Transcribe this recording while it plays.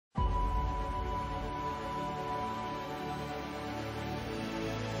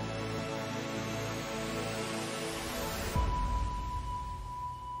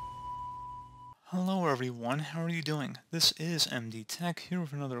Hello everyone, how are you doing? This is MD Tech here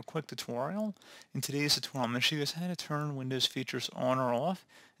with another quick tutorial. In today's tutorial, I'm going to show you guys how to turn Windows features on or off,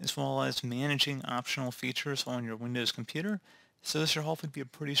 as well as managing optional features on your Windows computer. So this should hopefully be a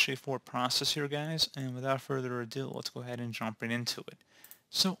pretty straightforward process here, guys, and without further ado, let's go ahead and jump right into it.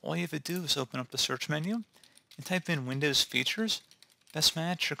 So all you have to do is open up the search menu and type in Windows features. Best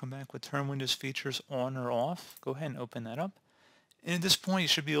match should come back with turn Windows features on or off. Go ahead and open that up. And at this point, you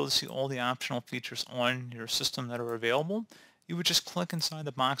should be able to see all the optional features on your system that are available. You would just click inside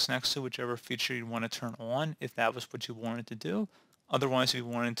the box next to whichever feature you want to turn on if that was what you wanted to do. Otherwise, if you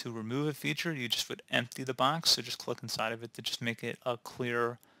wanted to remove a feature, you just would empty the box. So just click inside of it to just make it a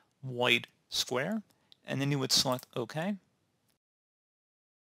clear white square. And then you would select OK.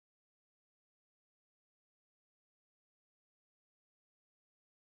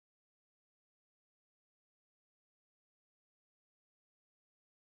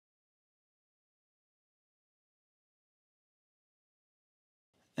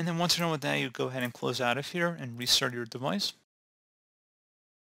 And then once you're done with that, you go ahead and close out of here and restart your device.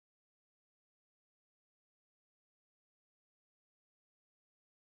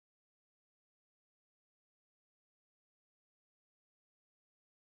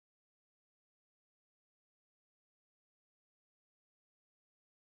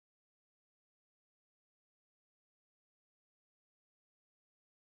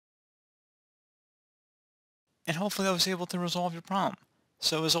 And hopefully I was able to resolve your problem.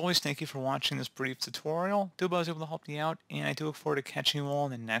 So as always, thank you for watching this brief tutorial. Do hope I was able to help you out, and I do look forward to catching you all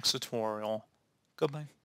in the next tutorial. Goodbye.